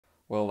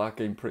Well, that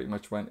game pretty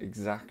much went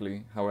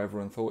exactly how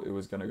everyone thought it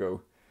was going to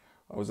go.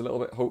 I was a little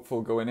bit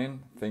hopeful going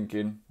in,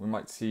 thinking we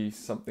might see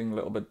something a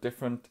little bit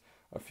different,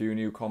 a few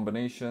new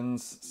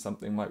combinations,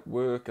 something might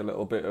work, a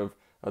little bit of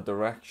a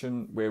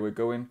direction where we're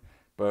going.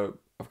 But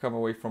I've come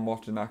away from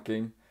watching that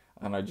game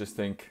and I just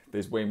think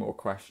there's way more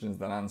questions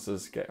than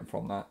answers getting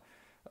from that.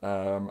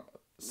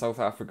 South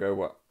Africa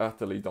were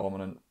utterly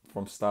dominant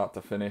from start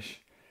to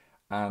finish,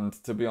 and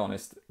to be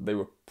honest, they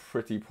were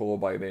pretty poor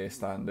by their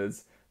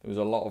standards. There was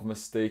a lot of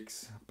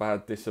mistakes,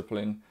 bad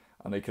discipline,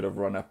 and they could have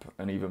run up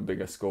an even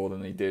bigger score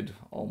than they did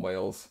on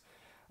Wales.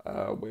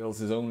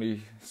 Wales's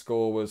only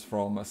score was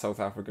from a South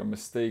African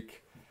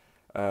mistake.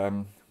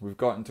 We've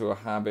got into a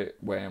habit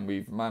when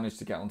we've managed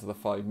to get onto the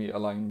 5 metre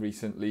line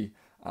recently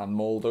and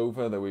mauled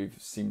over that we've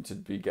seemed to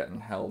be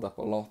getting held up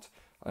a lot.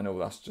 I know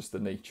that's just the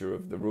nature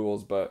of the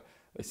rules, but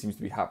it seems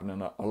to be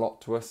happening a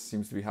lot to us.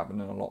 Seems to be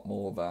happening a lot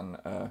more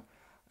than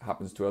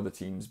happens to other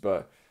teams.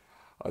 But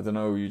I don't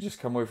know. You just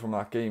come away from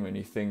that game and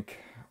you think,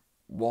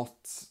 what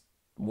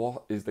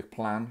is the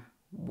plan?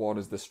 What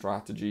is the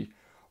strategy?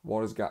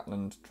 What is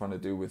Gatland trying to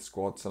do with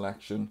squad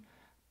selection?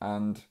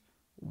 And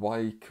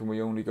why can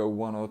we only go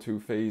one or two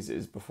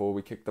phases before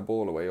we kick the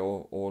ball away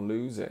or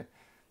lose it?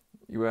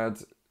 You had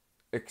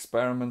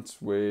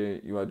experiments where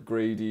you had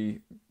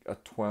Grady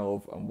at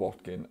 12 and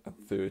Watkin at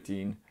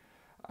 13,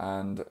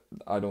 and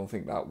I don't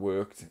think that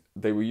worked.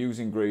 They were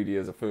using Grady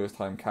as a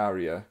first-time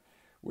carrier,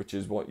 which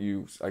is what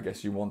I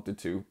guess you wanted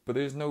to, but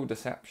there's no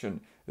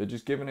deception. They're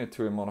just giving it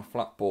to him on a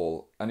flat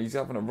ball, and he's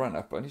having a run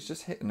up, and he's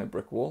just hitting a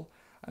brick wall.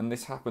 And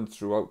this happened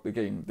throughout the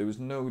game. There was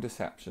no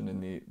deception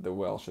in the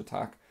Welsh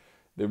attack.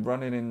 They're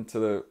running into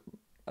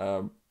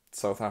the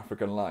South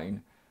African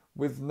line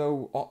with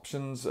no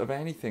options of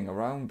anything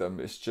around them.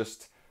 It's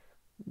just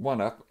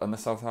one up, and the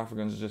South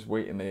Africans are just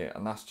waiting there,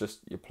 and that's just,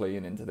 you're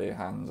playing into their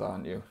hands,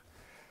 aren't you?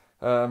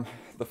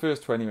 The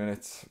first 20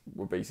 minutes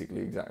were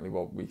basically exactly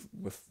what we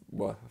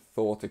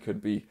thought it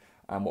could be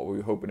and what we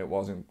were hoping it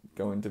wasn't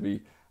going to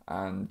be.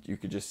 And you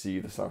could just see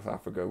the South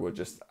Africa were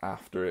just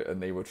after it,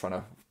 and they were trying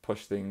to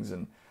push things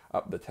and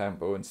up the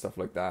tempo and stuff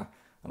like that.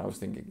 And I was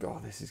thinking,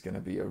 God, this is going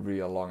to be a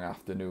real long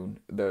afternoon.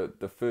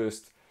 The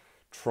first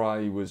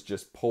try was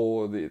just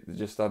poor. They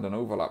just had an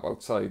overlap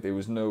outside. There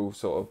was no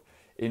sort of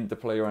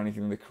interplay or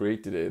anything that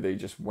created it. They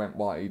just went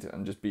wide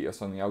and just beat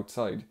us on the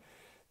outside.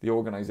 The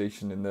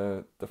organisation in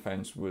the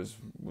defence was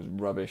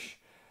rubbish.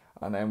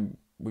 And then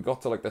we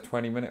got to like the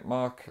 20-minute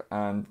mark,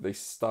 and they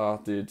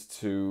started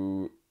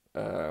to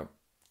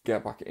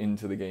get back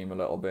into the game a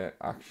little bit,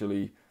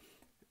 actually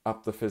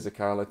up the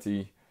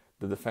physicality.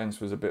 The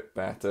defence was a bit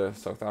better.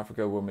 South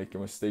Africa were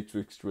making mistakes,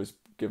 which was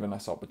giving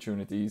us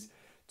opportunities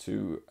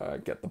to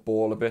get the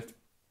ball a bit.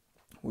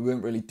 We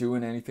weren't really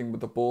doing anything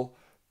with the ball,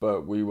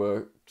 but we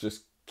were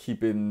just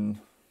keeping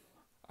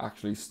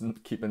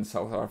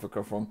South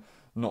Africa from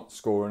not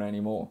scoring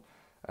anymore.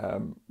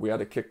 We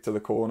had a kick to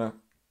the corner,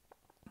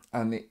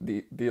 and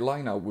the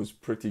line-out was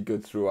pretty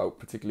good throughout,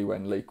 particularly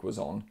when Lake was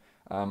on.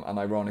 And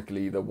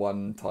ironically, the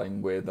one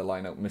time where the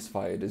line-out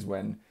misfired is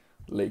when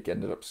Lake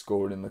ended up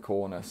scoring in the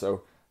corner.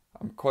 So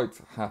I'm quite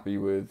happy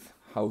with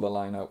how the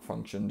line-out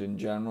functioned in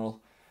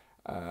general.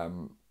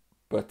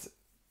 But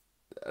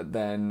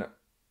then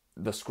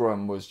the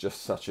scrum was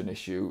just such an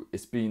issue.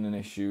 It's been an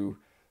issue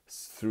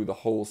through the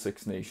whole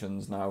Six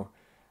Nations now.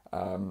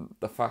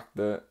 The fact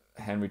that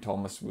Henry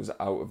Thomas was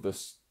out of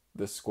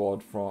the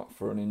squad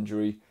for an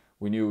injury,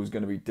 we knew it was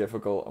going to be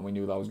difficult, and we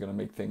knew that was going to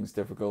make things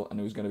difficult, and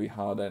it was going to be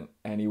hard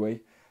anyway.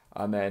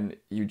 And then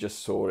you just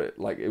saw it,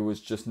 like it was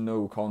just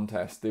no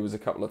contest. There was a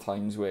couple of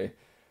times where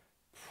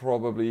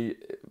probably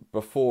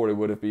before it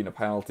would have been a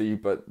penalty,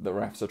 but the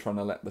refs are trying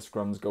to let the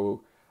scrums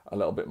go a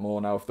little bit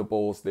more now. If the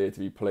ball's there to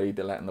be played,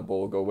 they're letting the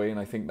ball go away, and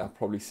I think that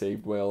probably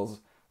saved Wales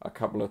a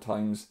couple of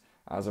times.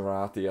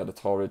 Azarati had a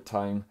torrid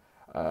time.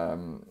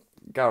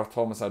 Gareth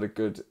Thomas had a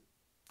good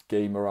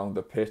game around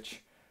the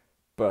pitch,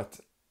 but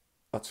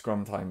at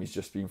scrum time he's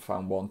just been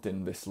found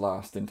wanting this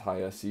last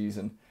entire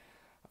season.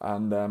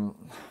 And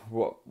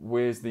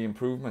where's the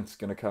improvements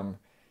going to come?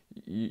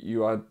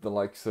 You had the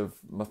likes of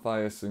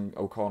Matthias and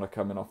O'Connor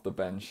coming off the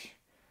bench,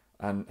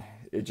 and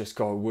it just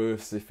got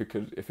worse if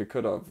it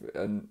could have.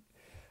 And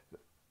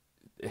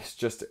it's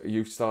just,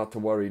 you start to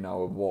worry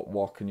now of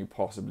what can you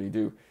possibly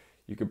do.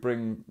 You could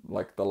bring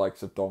like the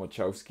likes of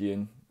Domachowski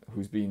in,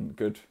 who's been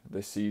good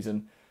this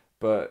season,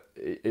 but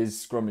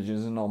his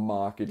scrummages are not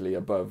markedly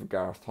above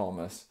Gareth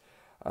Thomas.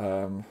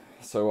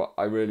 So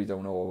I really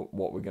don't know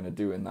what we're going to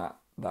do in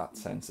that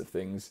sense of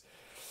things.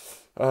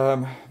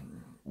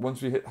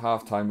 Once we hit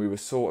half-time, we were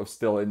sort of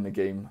still in the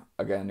game.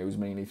 Again, it was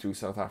mainly through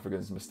South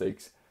Africans'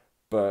 mistakes.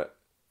 But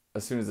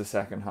as soon as the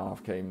second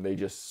half came, they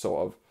just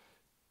sort of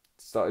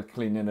started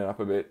cleaning it up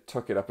a bit,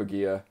 took it up a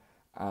gear,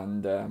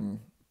 and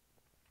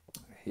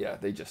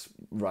they just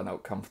ran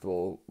out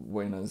comfortable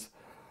winners.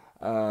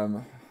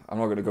 I'm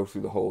not going to go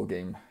through the whole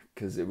game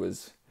because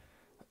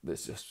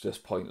it's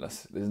just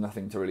pointless. There's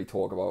nothing to really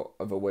talk about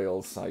of a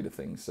Wales side of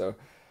things. So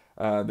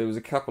there was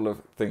a couple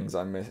of things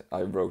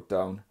I wrote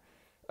down.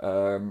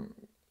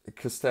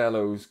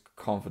 Costello's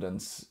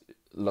confidence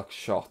looks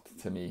shot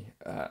to me,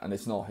 and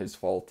it's not his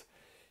fault.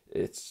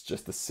 It's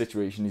just the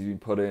situation he's been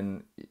put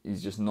in.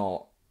 He's just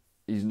not.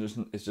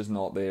 It's just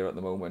not there at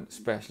the moment,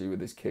 especially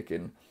with his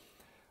kicking.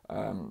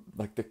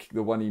 Like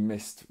the one he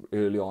missed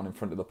early on in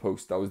front of the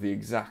post, that was the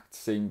exact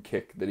same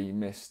kick that he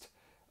missed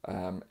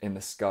in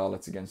the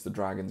Scarlets against the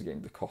Dragons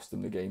game that cost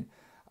him the game.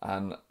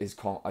 And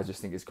I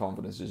just think his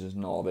confidence is just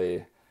not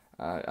there.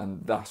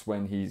 And that's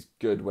when he's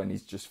good, when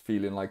he's just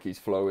feeling like he's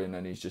flowing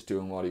and he's just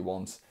doing what he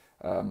wants.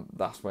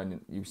 That's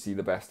when you see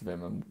the best of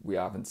him, and we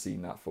haven't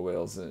seen that for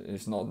Wales.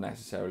 It's not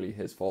necessarily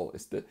his fault,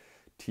 it's the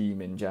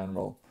team in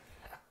general.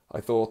 I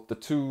thought the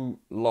two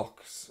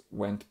locks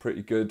went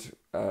pretty good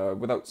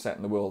without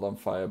setting the world on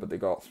fire, but they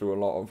got through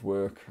a lot of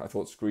work. I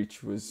thought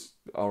Screech was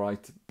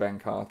alright. Ben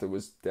Carter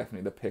was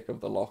definitely the pick of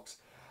the locks,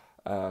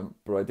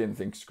 but I didn't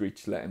think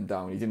Screech let him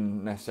down. He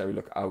didn't necessarily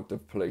look out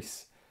of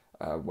place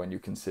when you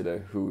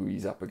consider who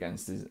he's up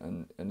against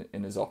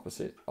in his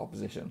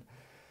opposition.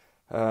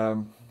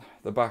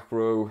 The back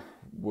row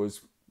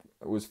was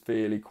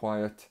fairly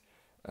quiet.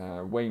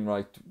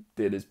 Wainwright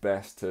did his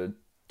best to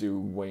do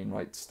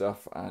Wainwright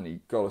stuff, and he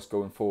got us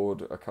going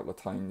forward a couple of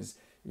times.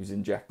 He was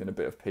injecting a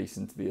bit of pace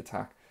into the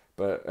attack,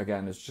 but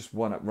again, it's just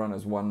run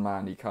as one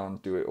man. He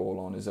can't do it all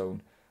on his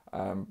own.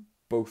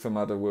 Both of them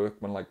had a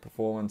workmanlike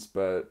performance,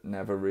 but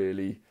never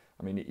really.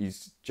 I mean,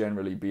 he's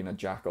generally been a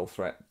jackal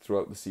threat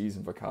throughout the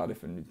season for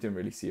Cardiff, and you didn't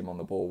really see him on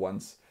the ball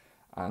once.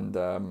 And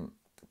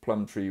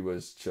Plumtree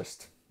was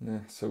just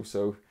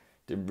so-so.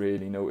 Didn't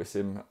really notice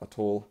him at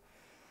all.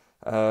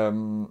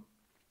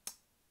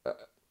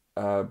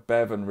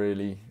 Bevan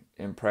really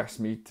impressed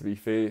me, to be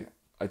fair.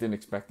 I didn't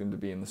expect him to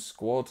be in the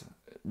squad,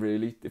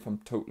 really, if I'm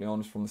totally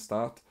honest, from the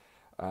start.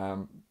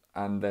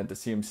 And then to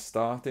see him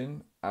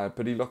starting,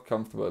 but he looked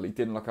comfortable. He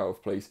didn't look out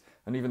of place.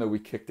 And even though we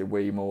kicked it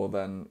way more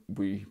than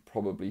we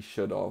probably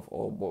should have,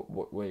 or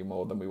way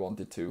more than we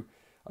wanted to,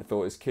 I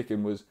thought his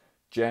kicking was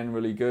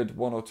generally good.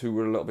 One or two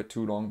were a little bit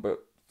too long,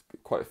 but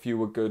quite a few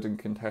were good and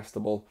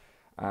contestable.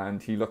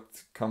 And he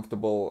looked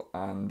comfortable,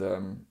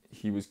 and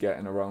he was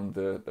getting around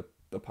the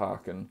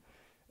park, and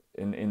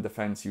in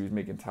defence he was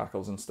making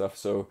tackles and stuff.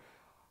 So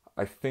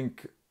I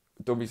think,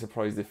 don't be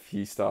surprised if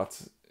he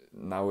starts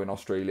now in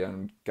Australia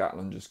and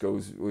Gatland just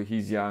goes, well,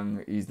 he's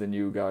young, he's the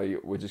new guy,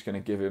 we're just going to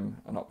give him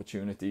an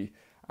opportunity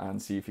and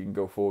see if he can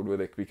go forward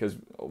with it. Because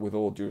with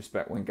all due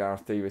respect, when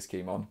Gareth Davis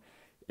came on,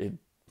 it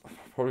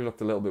probably looked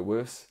a little bit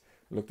worse.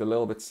 It looked a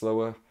little bit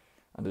slower,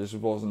 and it just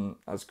wasn't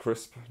as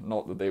crisp.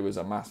 Not that there was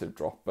a massive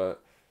drop,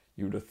 but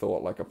you would have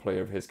thought, like, a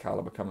player of his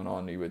calibre coming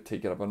on, he would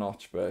take it up a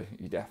notch, but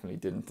he definitely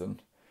didn't.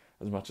 And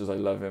as much as I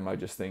love him, I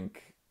just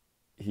think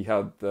he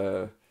had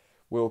the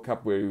World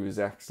Cup where he was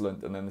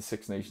excellent, and then the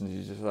Six Nations,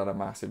 he's just had a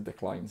massive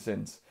decline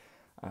since.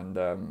 And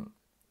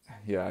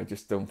I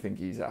just don't think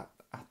he's at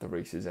the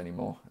races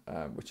anymore,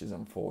 which is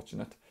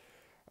unfortunate.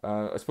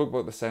 I spoke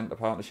about the centre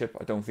partnership.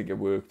 I don't think it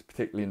worked,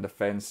 particularly in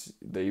defence.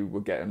 They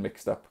were getting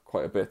mixed up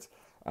quite a bit,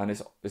 and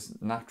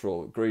it's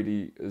natural.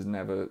 Grady has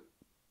never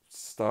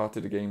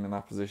started a game in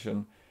that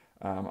position,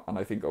 and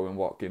I think Owen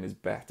Watkin is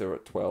better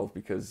at 12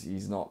 because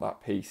he's not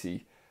that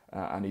pacey,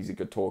 and he's a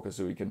good talker,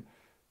 so he can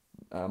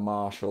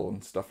marshal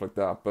and stuff like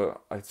that.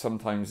 But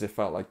sometimes it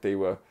felt like they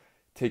were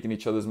taking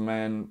each other's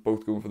men,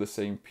 both going for the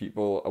same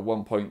people. At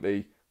one point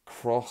they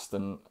crossed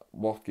and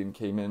Watkin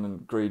came in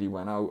and Grady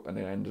went out, and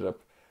it ended up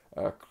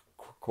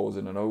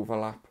causing an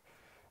overlap,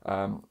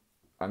 and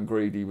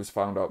Grady was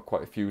found out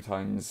quite a few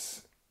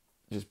times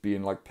just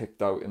being like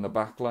picked out in the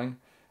back line.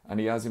 And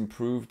he has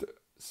improved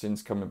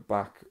since coming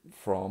back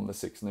from the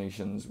Six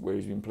Nations, where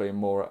he's been playing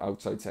more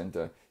outside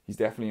centre. He's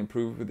definitely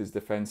improved with his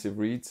defensive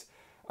reads,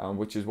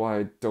 which is why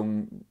I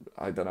don't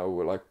know,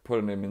 like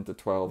putting him into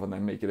 12 and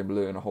then making him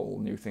learn a whole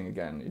new thing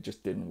again. It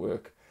just didn't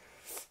work.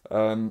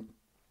 Liam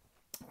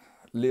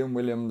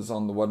Williams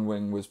on the one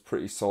wing was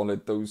pretty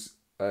solid. Those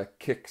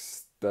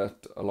kicks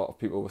that a lot of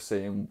people were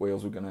saying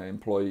Wales were going to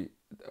employ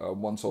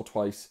once or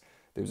twice,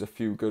 there was a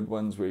few good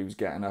ones where he was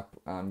getting up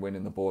and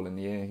winning the ball in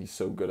the air. He's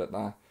so good at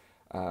that.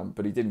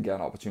 But he didn't get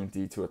an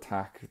opportunity to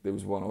attack. There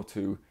was one or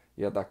two.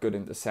 He had that good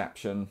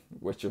interception,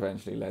 which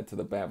eventually led to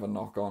the Bevan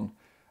knock-on.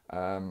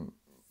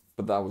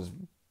 But that was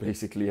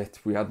basically it.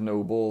 We had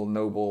no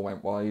ball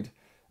went wide.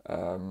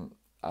 And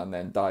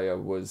then Dyer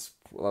that was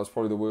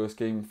probably the worst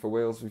game for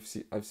Wales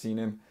I've seen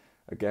him.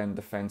 Again,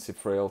 defensive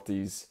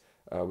frailties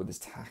with his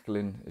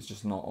tackling is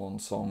just not on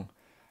song.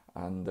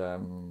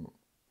 And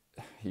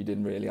he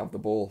didn't really have the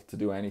ball to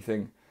do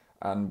anything.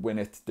 And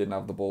Winnett didn't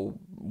have the ball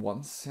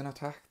once in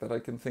attack that I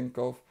can think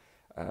of.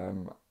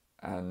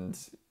 And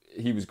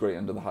he was great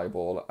under the high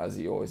ball, as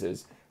he always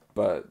is.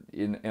 But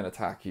in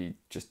attack, he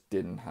just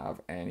didn't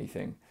have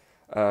anything.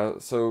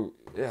 So,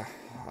 yeah,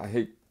 I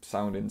hate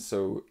sounding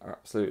so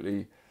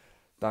absolutely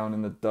down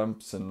in the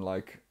dumps and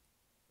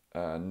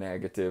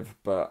negative,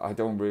 but I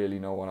don't really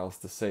know what else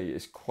to say.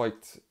 It's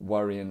quite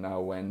worrying now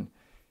when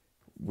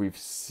we've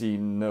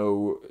seen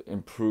no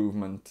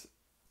improvement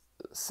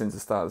since the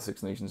start of the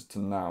Six Nations to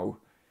now.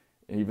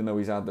 Even though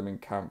he's had them in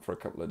camp for a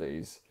couple of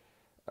days,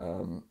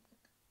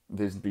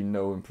 there's been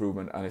no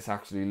improvement, and it's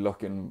actually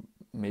looking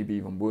maybe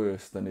even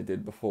worse than it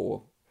did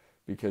before,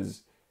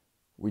 because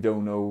we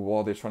don't know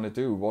what they're trying to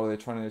do, what are they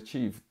trying to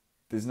achieve.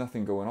 There's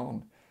nothing going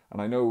on.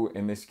 And I know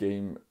in this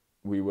game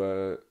we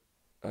were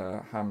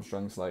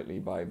hamstrung slightly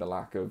by the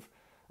lack of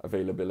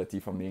availability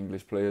from the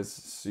English players.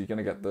 So you're going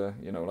to get the,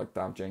 like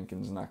Dav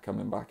Jenkins and that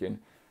coming back in,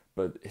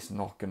 but it's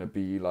not going to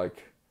be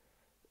like,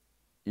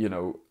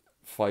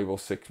 5 or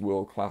 6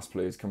 world-class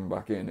players coming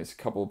back in. It's a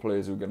couple of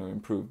players who are going to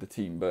improve the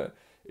team, but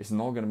it's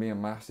not going to be a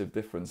massive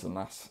difference, and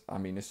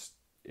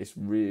it's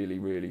really,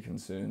 really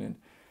concerning.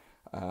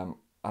 And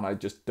I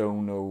just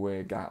don't know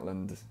where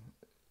Gatland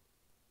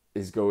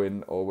is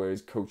going or where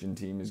his coaching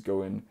team is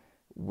going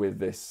with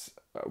this.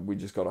 We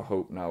just got to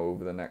hope now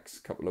over the next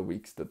couple of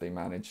weeks that they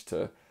manage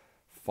to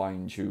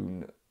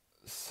fine-tune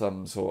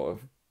some sort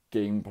of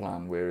game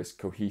plan where it's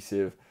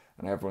cohesive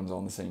and everyone's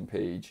on the same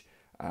page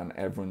and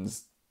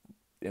everyone's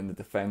in the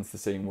defence the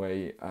same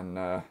way, and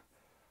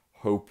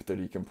hope that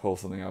he can pull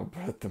something out.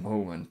 But at the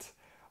moment,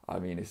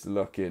 it's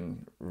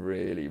looking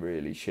really,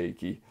 really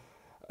shaky.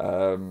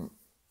 I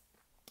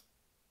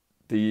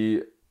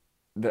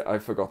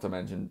forgot to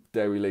mention,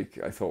 Derry Lake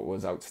I thought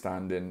was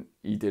outstanding.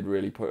 He did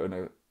really put in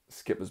a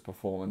skipper's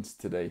performance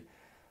today,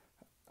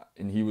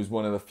 and he was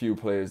one of the few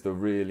players that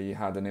really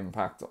had an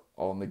impact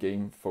on the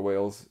game for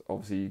Wales.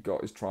 Obviously he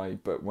got his try,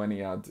 but when he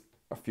had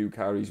a few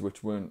carries,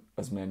 which weren't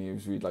as many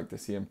as we'd like to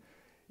see him,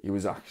 he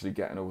was actually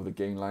getting over the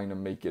gain line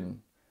and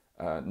making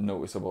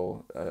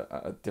noticeable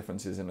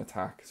differences in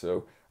attack.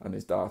 And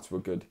his darts were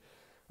good.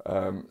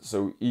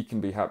 So he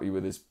can be happy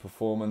with his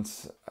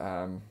performance.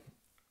 In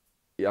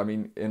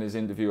his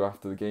interview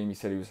after the game, he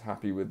said he was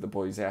happy with the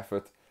boys'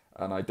 effort,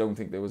 and I don't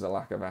think there was a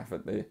lack of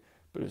effort there,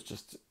 but it's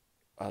just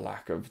a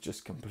lack of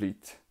just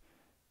complete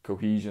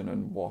cohesion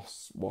and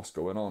what's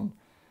going on.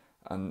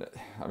 And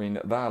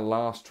that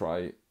last try,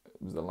 it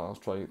was the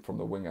last try from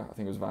the winger, I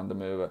think it was Van der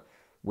Merwe,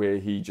 where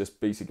he just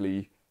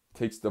basically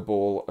takes the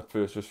ball at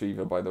first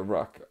receiver by the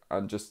ruck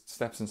and just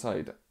steps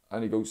inside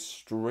and he goes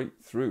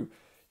straight through.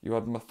 You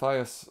had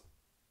Matthias,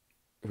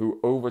 who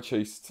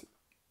overchased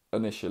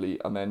initially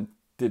and then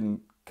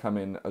didn't come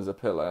in as a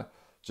pillar,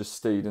 just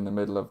stayed in the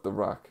middle of the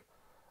ruck,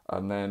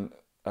 and then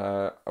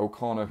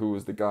O'Connor, who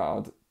was the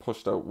guard,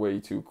 pushed out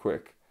way too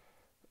quick,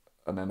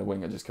 and then the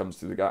winger just comes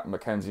through the gap.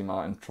 Mackenzie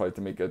Martin tried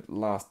to make a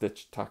last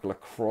ditch tackle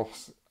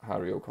across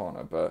Harry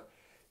O'Connor, but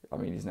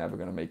he's never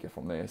going to make it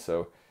from there.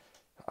 So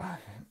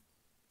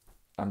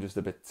I'm just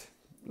a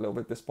little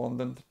bit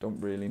despondent. Don't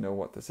really know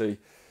what to say.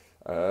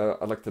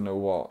 I'd like to know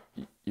what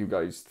you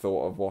guys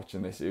thought of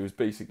watching this. It was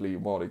basically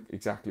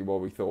exactly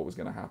what we thought was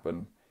going to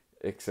happen,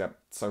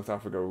 except South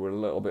Africa were a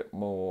little bit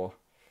more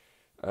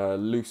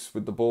loose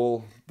with the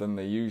ball than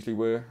they usually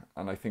were,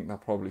 and I think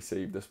that probably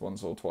saved us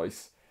once or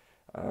twice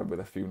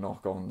with a few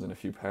knock-ons and a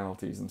few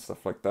penalties and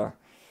stuff like that.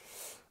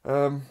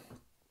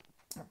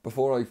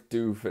 Before I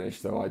do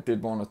finish though, I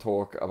did want to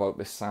talk about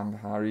this Sam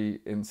Harry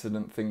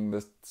incident thing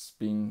that's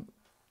been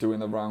doing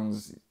the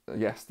rounds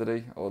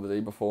yesterday or the day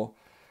before.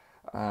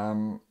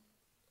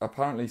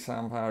 Apparently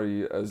Sam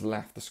Harry has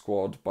left the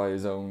squad by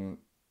his own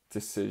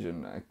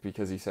decision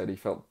because he said he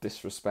felt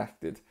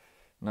disrespected.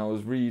 Now I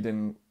was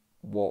reading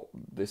what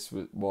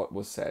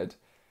was said,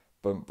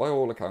 but by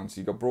all accounts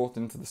he got brought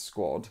into the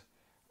squad,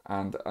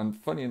 and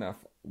funny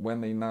enough,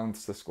 when they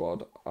announced the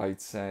squad,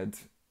 I'd said,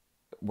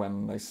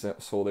 when I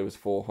saw there was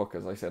 4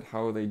 hookers, I said,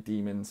 how are they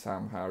deeming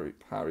Sam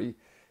Harry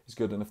is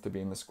good enough to be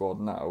in the squad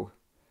now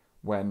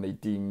when they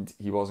deemed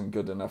he wasn't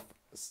good enough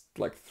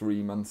like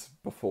 3 months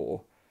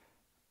before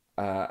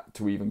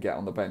to even get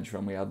on the bench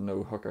when we had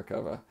no hooker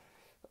cover,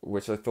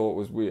 which I thought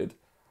was weird.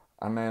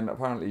 And then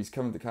apparently he's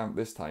coming to camp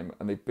this time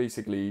and they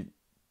basically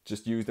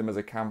just used him as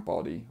a camp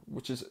body,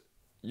 which is,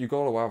 you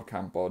got to have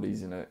camp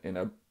bodies in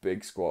a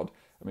big squad.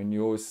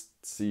 You always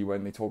see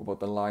when they talk about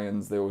the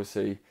Lions, they always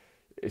say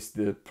it's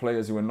the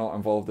players who are not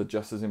involved are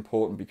just as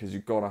important, because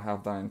you've got to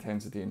have that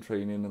intensity in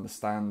training and the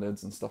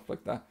standards and stuff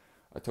like that.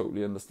 I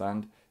totally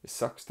understand. It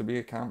sucks to be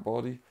a camp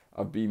body.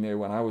 I've been there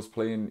when I was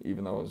playing,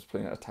 even though I was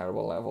playing at a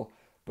terrible level.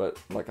 But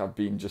I've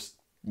been just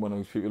one of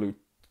those people who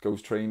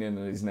goes training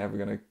and is never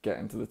going to get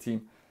into the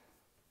team.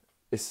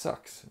 It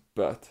sucks,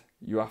 but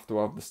you have to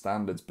have the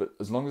standards. But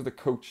as long as the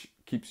coach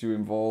keeps you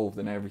involved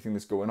in everything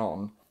that's going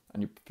on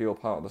and you feel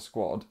part of the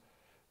squad,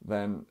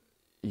 then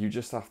you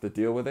just have to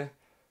deal with it.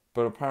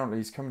 But apparently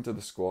he's coming to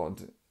the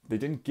squad. They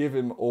didn't give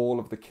him all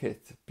of the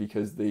kit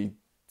because they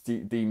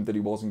deemed that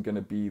he wasn't going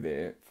to be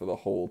there for the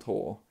whole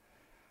tour.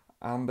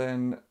 And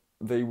then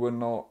they were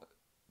not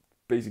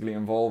basically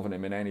involving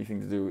him in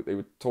anything to do. They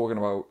were talking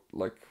about,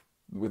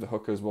 with the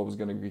hookers, what was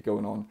going to be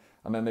going on.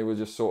 And then they were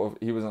just sort of,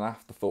 he was an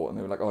afterthought, and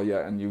they were like, oh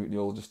yeah, and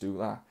you'll just do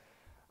that.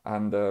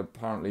 And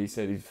apparently he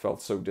said he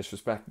felt so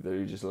disrespected that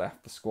he just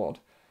left the squad.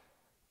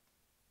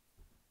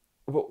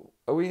 But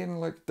are we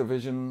in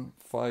Division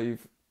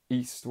 5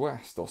 East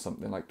West or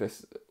something like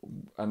this,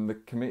 and the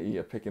committee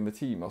are picking the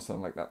team or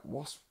something like that?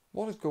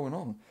 What is going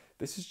on?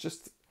 This is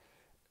just,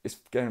 it's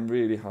getting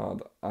really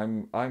hard.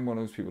 I'm one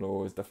of those people who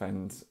always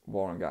defends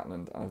Warren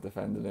Gatland, and I've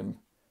defended him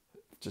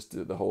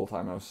just the whole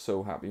time. I was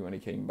so happy when he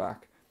came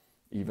back,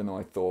 even though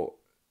I thought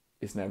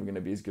it's never going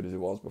to be as good as it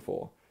was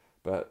before.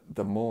 But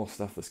the more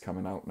stuff that's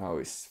coming out now,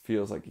 it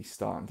feels like he's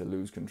starting to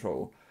lose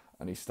control,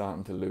 and he's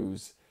starting to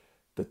lose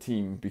the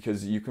team,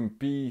 because you can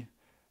be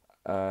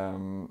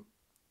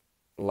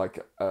like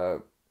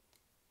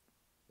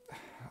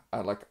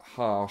like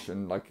harsh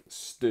and like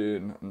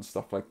stern and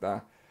stuff like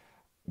that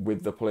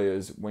with the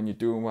players when you're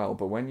doing well,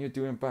 but when you're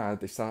doing bad,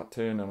 they start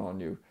turning on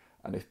you,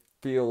 and it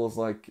feels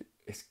like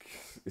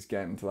it's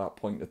getting to that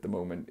point at the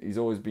moment. He's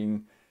always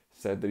been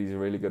said that he's a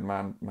really good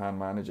man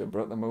manager,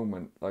 but at the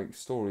moment, like,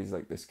 stories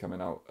like this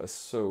coming out are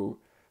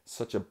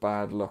such a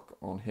bad look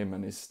on him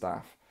and his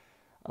staff.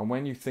 And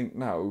when you think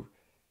now,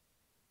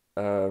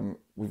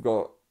 we've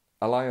got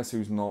Elias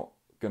who's not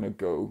gonna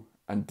go,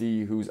 and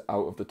D who's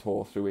out of the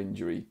tour through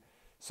injury,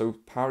 so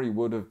Parry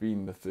would have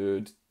been the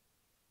third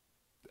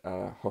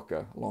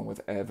hooker, along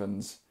with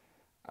Evan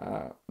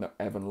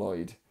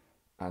Lloyd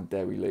and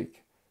Derry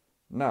Lake.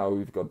 Now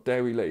we've got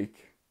Derry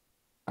Lake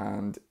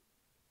and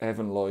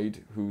Evan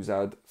Lloyd, who's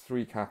had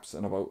 3 caps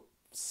in about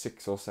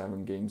 6 or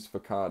 7 games for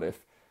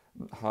Cardiff,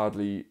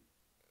 hardly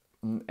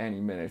any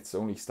minutes,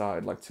 only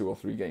started like 2 or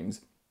 3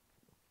 games.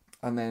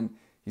 And then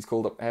he's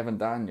called up Evan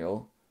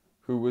Daniel,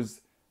 who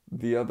was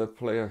the other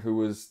player who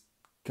was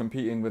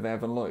competing with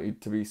Evan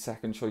Lloyd to be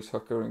second choice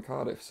hooker in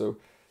Cardiff. So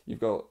you've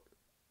got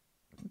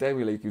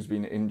Derry Lake, who's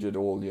been injured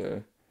all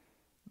year,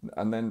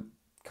 and then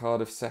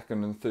Cardiff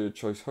second and third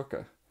choice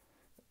hooker.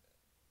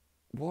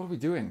 What are we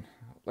doing?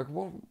 Like,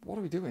 what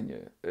are we doing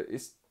here?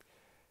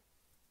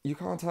 You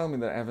can't tell me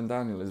that Evan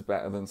Daniel is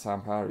better than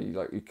Sam Parry.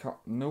 Like,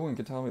 no one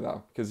can tell me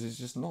that, because he's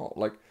just not.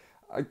 Like,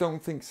 I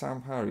don't think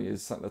Sam Parry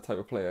is the type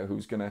of player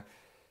who's gonna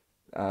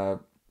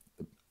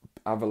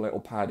have a little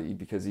paddy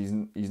because he's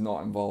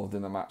not involved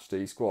in the match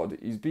day squad.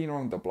 He's been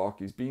around the block.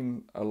 He's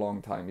been a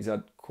long time. He's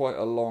had quite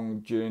a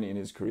long journey in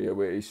his career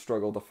where he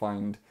struggled to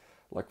find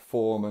like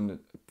form and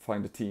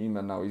find a team,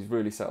 and now he's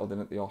really settled in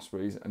at the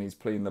Ospreys and he's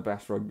playing the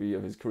best rugby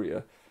of his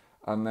career.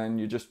 And then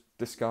you're just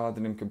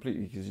discarding him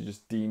completely because you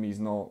just deem he's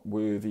not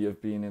worthy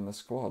of being in the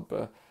squad.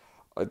 But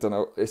I don't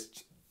know.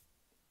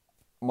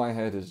 My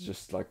head is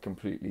just like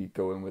completely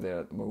going with it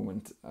at the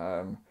moment.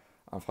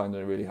 I'm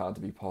finding it really hard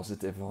to be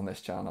positive on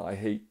this channel. I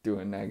hate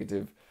doing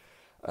negative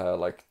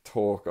like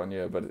talk on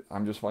you, but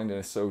I'm just finding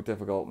it so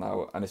difficult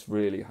now, and it's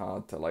really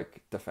hard to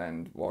like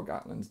defend what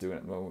Gatland's doing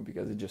at the moment,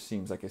 because it just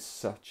seems like it's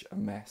such a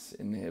mess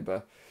in here.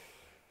 But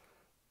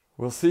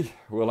we'll see.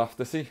 We'll have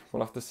to see.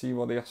 We'll have to see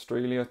what the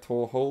Australia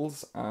tour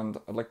holds, and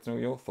I'd like to know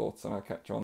your thoughts, and I'll catch you on